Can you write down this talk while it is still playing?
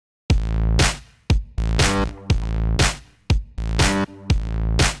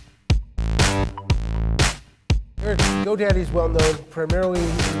Eric, GoDaddy's well known primarily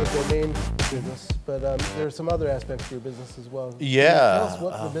in the domain business, but there are some other aspects to your business as well. Yeah. Can you tell us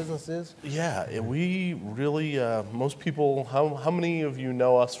what the business is? Yeah, we really, most people, how many of you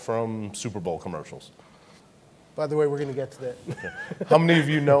know us from Super Bowl commercials? By the way, we're going to get to that. Okay. How many of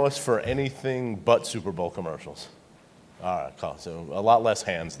you know us for anything but Super Bowl commercials? All right, cool. So a lot less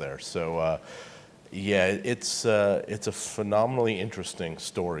hands there. So yeah, it's a phenomenally interesting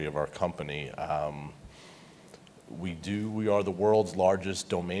story of our company. We are the world's largest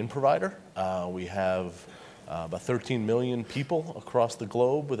domain provider. We have about 13 million people across the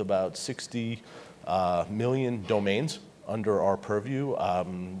globe with about 60 million domains under our purview.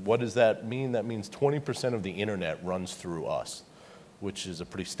 What does that mean? That means 20% of the internet runs through us, which is a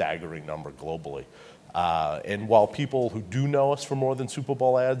pretty staggering number globally. And while people who do know us for more than Super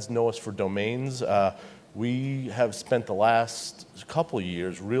Bowl ads know us for domains, we have spent the last couple of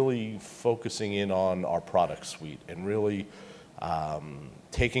years really focusing in on our product suite and really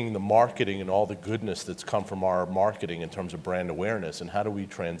taking the marketing and all the goodness that's come from our marketing in terms of brand awareness and how do we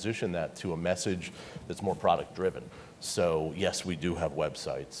transition that to a message that's more product driven. So yes, we do have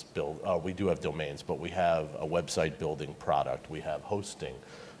websites we do have domains, but we have a website building product, we have hosting,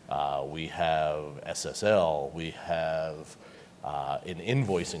 we have SSL, we have an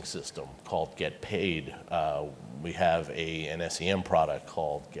invoicing system called Get Paid. We have an SEM product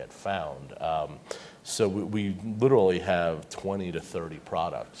called Get Found. So we literally have 20 to 30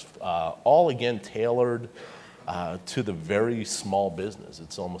 products, all again tailored to the very small business.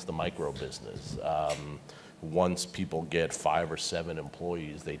 It's almost a micro business. Once people get 5 or 7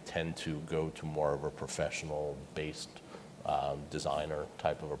 employees, they tend to go to more of a professional-based designer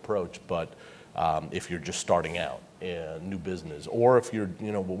type of approach. But if you're just starting out in a new business, or if you're,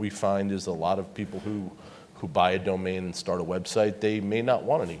 what we find is a lot of people who buy a domain and start a website, they may not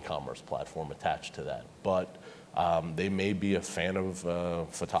want an e-commerce platform attached to that, but they may be a fan of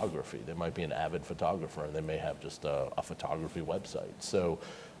photography. They might be an avid photographer, and they may have just a photography website. So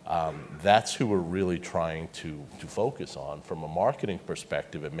that's who we're really trying to focus on. From a marketing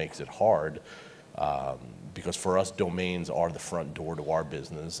perspective, it makes it hard. Because for us, domains are the front door to our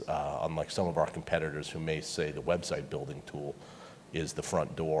business, unlike some of our competitors who may say the website building tool is the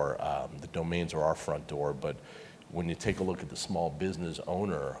front door. The domains are our front door, but when you take a look at the small business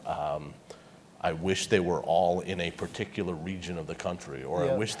owner, I wish they were all in a particular region of the country, or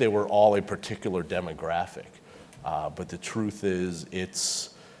I wish they were all a particular demographic. But the truth is, it's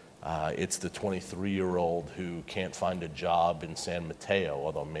the 23-year-old who can't find a job in San Mateo,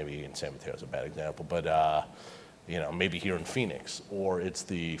 although maybe in San Mateo is a bad example, but maybe here in Phoenix. Or it's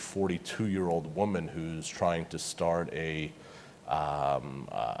the 42-year-old woman who's trying to start a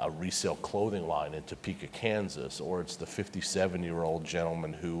resale clothing line in Topeka, Kansas. Or it's the 57-year-old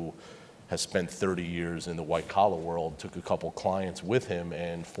gentleman who has spent 30 years in the white-collar world, took a couple clients with him,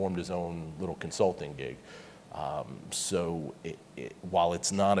 and formed his own little consulting gig. So while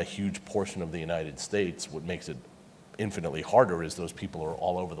it's not a huge portion of the United States, what makes it infinitely harder is those people are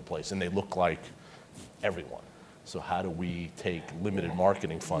all over the place and they look like everyone. So how do we take limited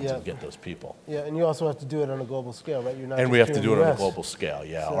marketing funds and get those people? Yeah, and you also have to do it on a global scale, right? You're not and just we have to do it on US. a global scale,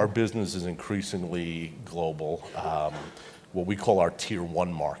 yeah. So. Our business is increasingly global. What we call our tier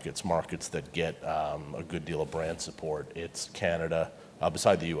 1 markets that get a good deal of brand support. It's Canada,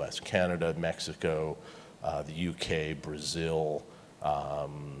 beside the US, Canada, Mexico, the UK, Brazil,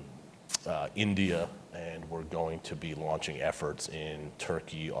 India, and we're going to be launching efforts in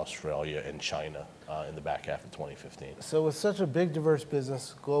Turkey, Australia, and China in the back half of 2015. So with such a big, diverse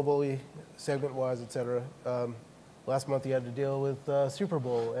business, globally, segment-wise, et cetera, last month you had to deal with Super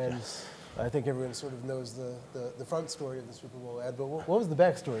Bowl, and I think everyone sort of knows the front story of the Super Bowl ad, but what was the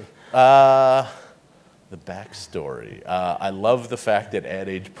backstory? The backstory. I love the fact that Ad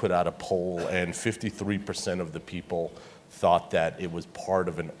Age put out a poll and 53% of the people thought that it was part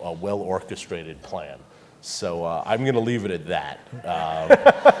of a well-orchestrated plan. So I'm going to leave it at that.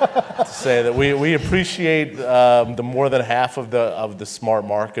 To say that we appreciate the more than half of the smart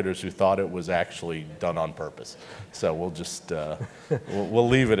marketers who thought it was actually done on purpose. So we'll just we'll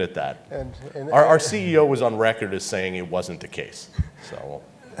leave it at that. And our CEO was on record as saying it wasn't the case. So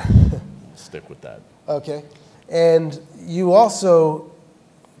we'll stick with that. Okay, and you also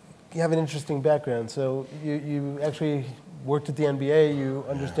have an interesting background. So you actually worked at the NBA, you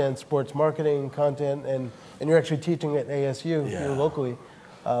understand sports marketing, content, and you're actually teaching at ASU here locally.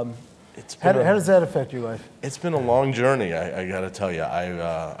 How does that affect your life? It's been a long journey, I got to tell you.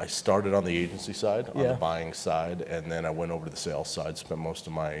 I started on the agency side, on the buying side, and then I went over to the sales side, spent most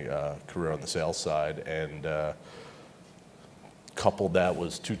of my career on the sales side, and Coupled that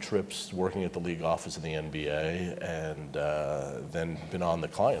was 2 trips working at the league office of the NBA, and then been on the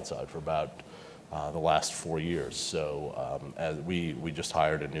client side for about the last 4 years. So as we just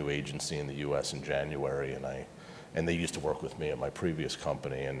hired a new agency in the U.S. in January, and they used to work with me at my previous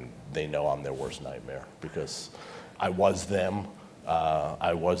company, and they know I'm their worst nightmare because I was them.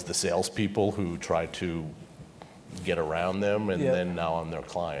 I was the salespeople who tried to get around them, and then now I'm their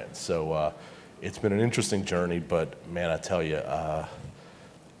client. So it's been an interesting journey, but man, I tell you,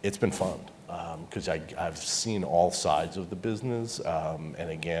 it's been fun because I've seen all sides of the business, and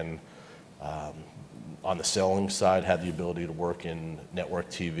again, on the selling side, had the ability to work in network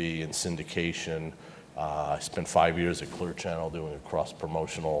TV and syndication. I spent 5 years at Clear Channel doing a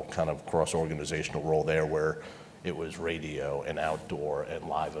cross-promotional, kind of cross-organizational role there where it was radio and outdoor and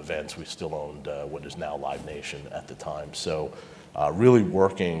live events. We still owned what is now Live Nation at the time. So really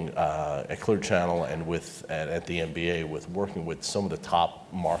working at Clear Channel and at the NBA with working with some of the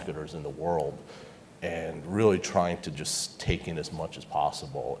top marketers in the world and really trying to just take in as much as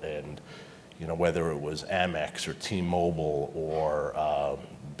possible. And you know, whether it was Amex or T-Mobile or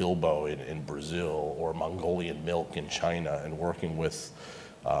Bilbo in Brazil or Mongolian milk in China, and working with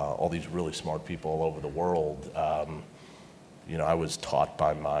all these really smart people all over the world. You know, I was taught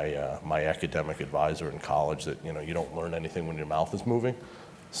by my academic advisor in college that, you know, you don't learn anything when your mouth is moving.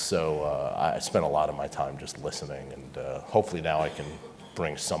 So I spent a lot of my time just listening, and hopefully now I can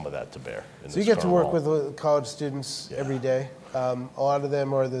bring some of that to bear. So you get to work with college students every day. A lot of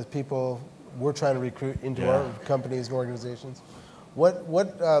them are the people we're trying to recruit into our companies and organizations. What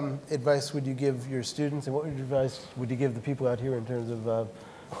advice would you give your students, and what advice would you give the people out here in terms of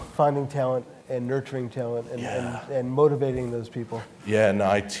finding talent and nurturing talent and motivating those people? Yeah, no,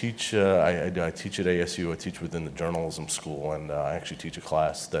 I teach. I teach at ASU. I teach within the journalism school, and I actually teach a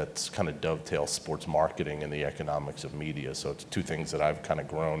class that's kind of dovetails sports marketing and the economics of media. So it's 2 things that I've kind of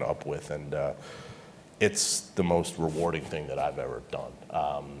grown up with, and it's the most rewarding thing that I've ever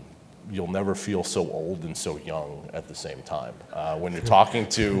done. You'll never feel so old and so young at the same time. When you're talking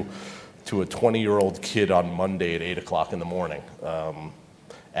to a 20-year-old kid on Monday at 8 o'clock in the morning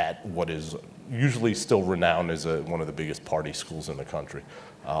at what is usually still renowned as one of the biggest party schools in the country.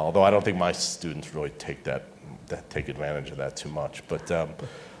 Although I don't think my students really take advantage of that too much. But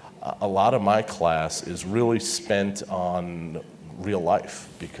a lot of my class is really spent on real life,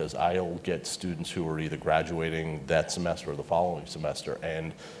 because I'll get students who are either graduating that semester or the following semester,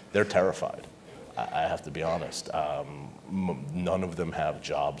 and they're terrified. I have to be honest. None of them have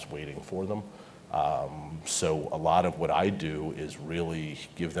jobs waiting for them. So a lot of what I do is really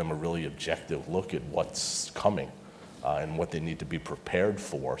give them a really objective look at what's coming and what they need to be prepared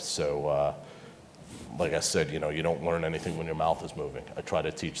for. So like I said, you know, you don't learn anything when your mouth is moving. I try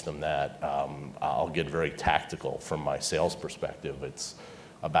to teach them that. I'll get very tactical from my sales perspective. It's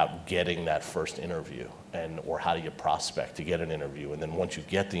about getting that first interview, or how do you prospect to get an interview, and then once you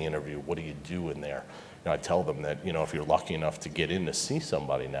get the interview, what do you do in there? You know, I tell them that, you know, if you're lucky enough to get in to see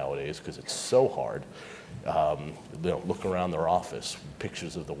somebody nowadays, because it's so hard, you know, look around their office,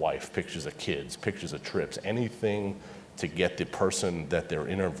 pictures of the wife, pictures of kids, pictures of trips, anything to get the person that they're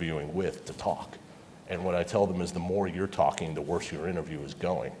interviewing with to talk. And what I tell them is the more you're talking, the worse your interview is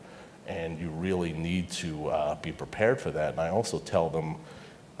going. And you really need to be prepared for that. And I also tell them,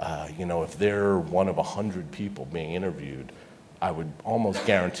 you know, if they're one of 100 people being interviewed, I would almost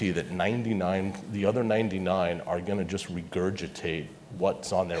guarantee that the other 99 are going to just regurgitate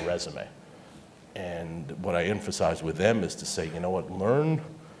what's on their resume. And what I emphasize with them is to say, you know what, learn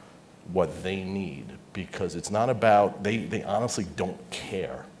what they need, because it's not about, they honestly don't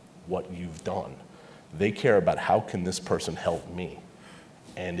care what you've done. They care about how can this person help me.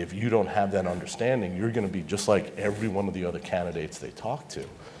 And if you don't have that understanding, you're going to be just like every one of the other candidates they talk to.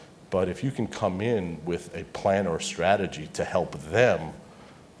 But if you can come in with a plan or a strategy to help them,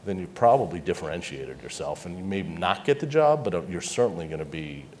 then you've probably differentiated yourself. And you may not get the job, but you're certainly going to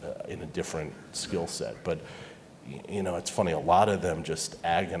be in a different skill set. But you know, it's funny, a lot of them just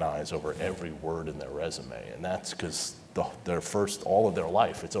agonize over every word in their resume. And that's because all of their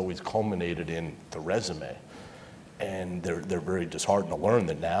life, it's always culminated in the resume. And they're very disheartened to learn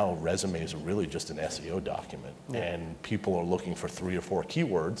that now resumes are really just an SEO document. And people are looking for 3 or 4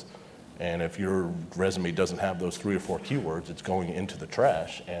 keywords. And if your resume doesn't have those 3 or 4 keywords, it's going into the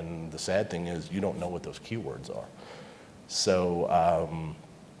trash. And the sad thing is you don't know what those keywords are. So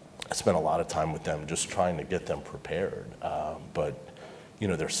I spent a lot of time with them just trying to get them prepared. But you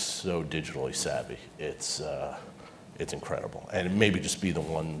know, they're so digitally savvy. It's incredible. And it maybe just be the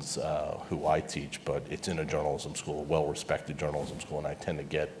ones who I teach, but it's in a journalism school, a well-respected journalism school, and I tend to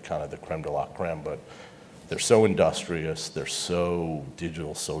get kind of the creme de la creme. But they're so industrious, they're so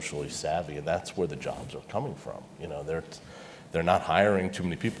digital, socially savvy, and that's where the jobs are coming from. You know, they're not hiring too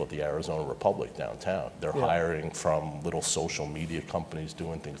many people at the Arizona Republic downtown. They're hiring from little social media companies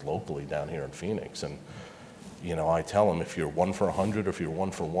doing things locally down here in Phoenix. And you know, I tell them, if you're 1 for 100 or if you're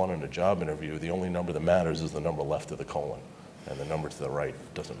 1 for 1 in a job interview, the only number that matters is the number left of the colon, and the number to the right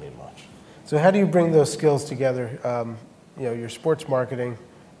doesn't mean much. So how do you bring those skills together? You know, your sports marketing,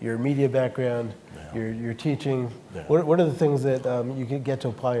 your media background, your teaching. What are the things that you can get to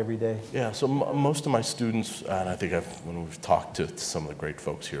apply every day? Yeah, so most of my students, and I think when we've talked to some of the great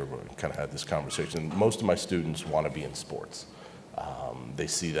folks here, we kind of had this conversation, most of my students want to be in sports. They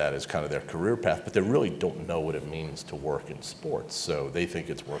see that as kind of their career path, but they really don't know what it means to work in sports. So they think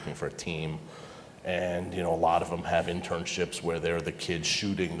it's working for a team. And you know, a lot of them have internships where they're the kids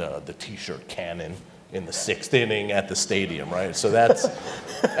shooting the t-shirt cannon in the 6th inning at the stadium, right? So that's,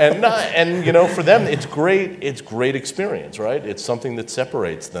 and you know, for them, it's great experience, right? It's something that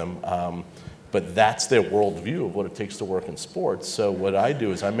separates them, but that's their worldview of what it takes to work in sports. So what I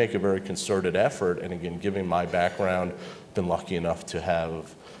do is I make a very concerted effort, and again, given my background, been lucky enough to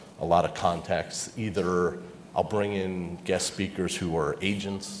have a lot of contacts. Either I'll bring in guest speakers who are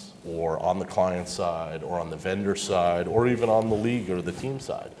agents, or on the client side, or on the vendor side, or even on the league or the team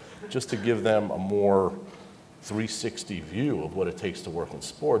side, just to give them a more 360 view of what it takes to work in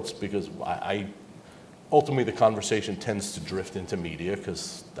sports, because ultimately the conversation tends to drift into media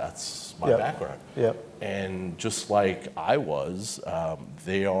because that's my background. And just like I was,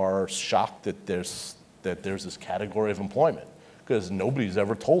 they are shocked that there's this category of employment, because nobody's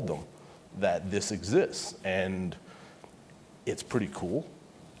ever told them that this exists, and it's pretty cool.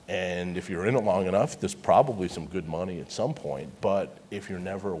 And if you're in it long enough, there's probably some good money at some point. But if you're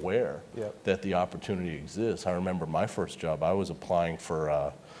never aware that the opportunity exists, I remember my first job, I was applying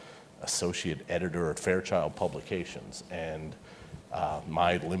for associate editor at Fairchild Publications, and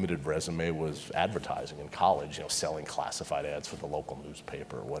my limited resume was advertising in college, you know, selling classified ads for the local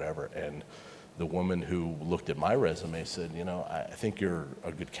newspaper or whatever. And the woman who looked at my resume said, you know, I think you're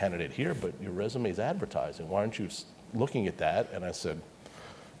a good candidate here, but your resume is advertising. Why aren't you looking at that? And I said,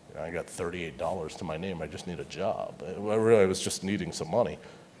 I got $38 to my name. I just need a job. I was just needing some money.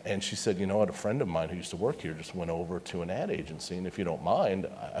 And she said, you know what, a friend of mine who used to work here just went over to an ad agency, and if you don't mind,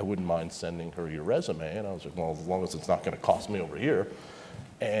 I wouldn't mind sending her your resume. And I was like, well, as long as it's not going to cost me over here.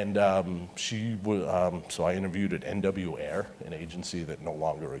 And so I interviewed at NW Air, an agency that no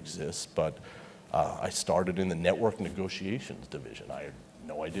longer exists, but I started in the network negotiations division. I had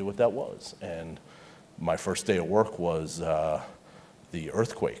no idea what that was. And my first day of work was the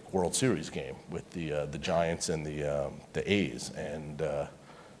Earthquake World Series game with the Giants and the A's,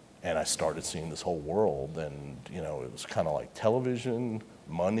 and I started seeing this whole world, and you know, it was kind of like television,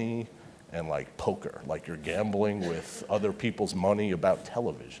 money, and like poker, like you're gambling with other people's money about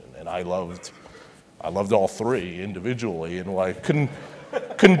television, and I loved all three individually, and like couldn't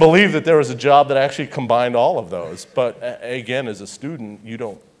believe that there was a job that actually combined all of those. But again, as a student, you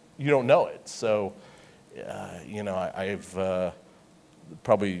don't know it, so you know, I've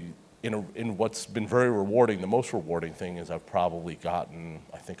probably in what's been very rewarding, the most rewarding thing is I've probably gotten,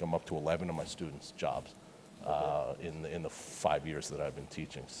 I think I'm up to 11 of my students' jobs in the 5 years that I've been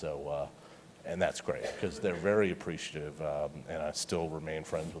teaching. So, and that's great because they're very appreciative, and I still remain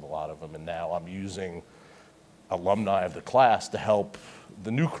friends with a lot of them. And now I'm using alumni of the class to help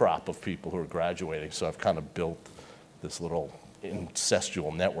the new crop of people who are graduating. So I've kind of built this little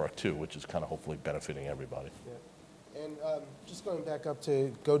incestual network too, which is kind of hopefully benefiting everybody. And just going back up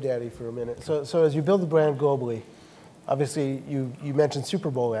to GoDaddy for a minute. So as you build the brand globally, obviously you mentioned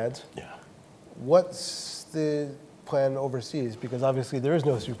Super Bowl ads. Yeah. What's the plan overseas? Because obviously there is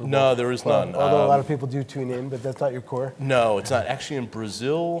no Super Bowl. No, there is none. Although a lot of people do tune in, but that's not your core. No, it's not. Actually, in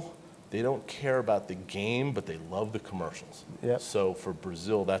Brazil, they don't care about the game, but they love the commercials. Yep. So for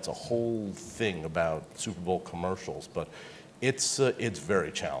Brazil, that's a whole thing about Super Bowl commercials. But it's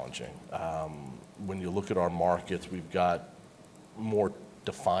very challenging. When you look at our markets, we've got more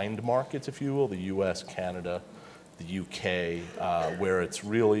defined markets, if you will, the US, Canada, the UK, where it's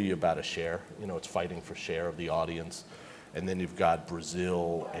really about a share. You know, it's fighting for share of the audience. And then you've got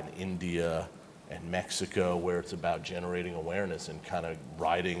Brazil and India and Mexico, where it's about generating awareness and kind of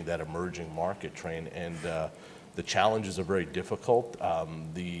riding that emerging market train. And the challenges are very difficult.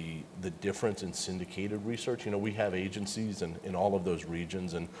 The difference in syndicated research, you know, we have agencies in all of those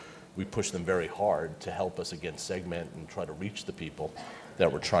regions, and we push them very hard to help us, again, segment and try to reach the people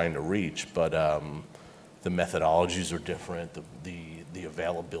that we're trying to reach. But the methodologies are different. The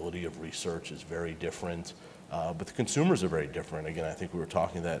availability of research is very different. But the consumers are very different. Again, I think we were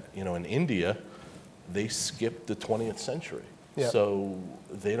talking that, you know, in India, they skipped the 20th century. Yeah. So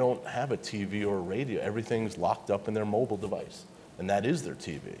they don't have a TV or a radio. Everything's locked up in their mobile device, and that is their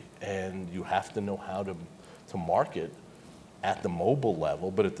TV. And you have to know how to market at the mobile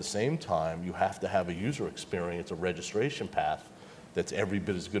level, but at the same time, you have to have a user experience, a registration path that's every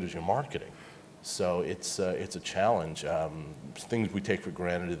bit as good as your marketing. So it's a challenge. Things we take for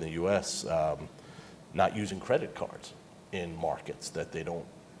granted in the U.S., not using credit cards in markets, that they don't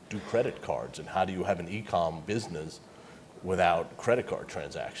do credit cards. And how do you have an e-com business without credit card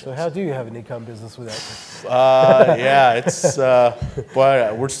transactions? So how do you have an e-com business without? Yeah, it's,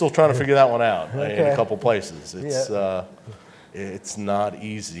 but we're still trying to figure that one out in Okay. a couple places. It's not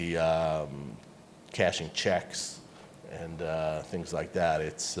easy cashing checks and things like that.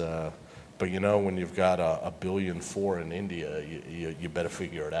 But you know, when you've got $1.4 billion in India, you better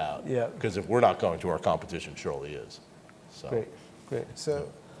figure it out. Yeah. Because if we're not going to, our competition surely is. So. Great. So,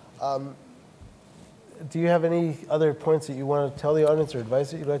 do you have any other points that you want to tell the audience or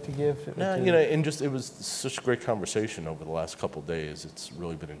advice that you'd like to give? No, you know, and just it was such a great conversation over the last couple of days. It's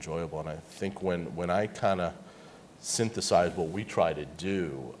really been enjoyable, and I think when I kind of synthesize what we try to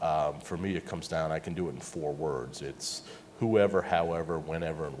do, for me it comes down, I can do it in 4 words. It's whoever, however,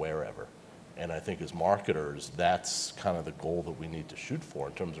 whenever, and wherever. And I think as marketers, that's kind of the goal that we need to shoot for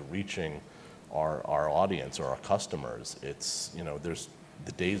in terms of reaching our audience or our customers. It's, you know, there's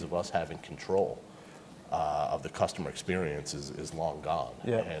the days of us having control of the customer experience is long gone.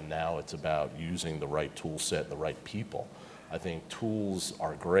 Yeah. And now it's about using the right tool set, the right people. I think tools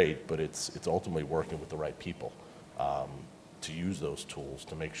are great, but it's ultimately working with the right people to use those tools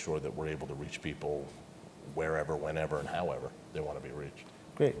to make sure that we're able to reach people wherever, whenever, and however they want to be reached.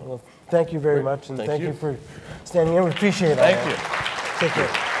 Great. Well, thank you very much, and Thank you for standing in. We appreciate it. Thank you. Take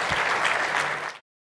care.